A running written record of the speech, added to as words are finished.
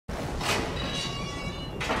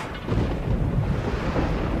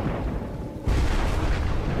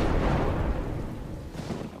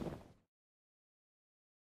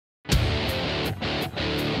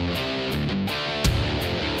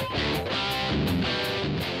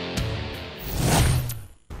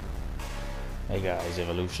Hey guys,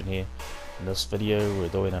 Evolution here. In this video we're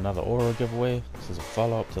doing another aura giveaway. This is a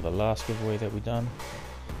follow-up to the last giveaway that we done,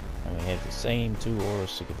 and we have the same 2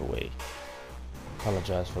 auras to give away.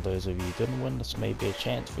 Apologize for those of you who didn't win. This may be a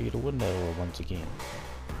chance for you to win that aura once again.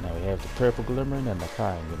 Now we have the purple glimmering and the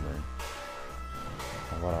cyan glimmering.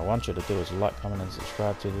 And what I want you to do is like, comment and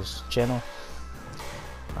subscribe to this channel.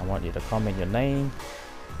 I want you to comment your name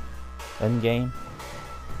in game,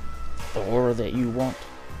 the aura that you want.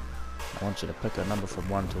 I want you to pick a number from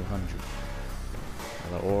 1 to 100.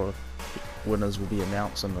 The aura winners will be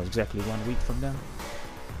announced in exactly 1 week from now.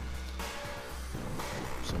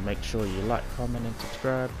 So make sure you like, comment and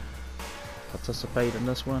subscribe. Participate in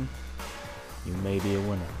this one. You may be a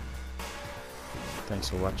winner. Thanks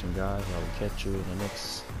for watching, guys. I will catch you in the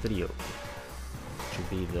next video, which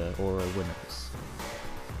will be the aura winners.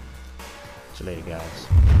 See you later,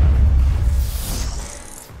 guys.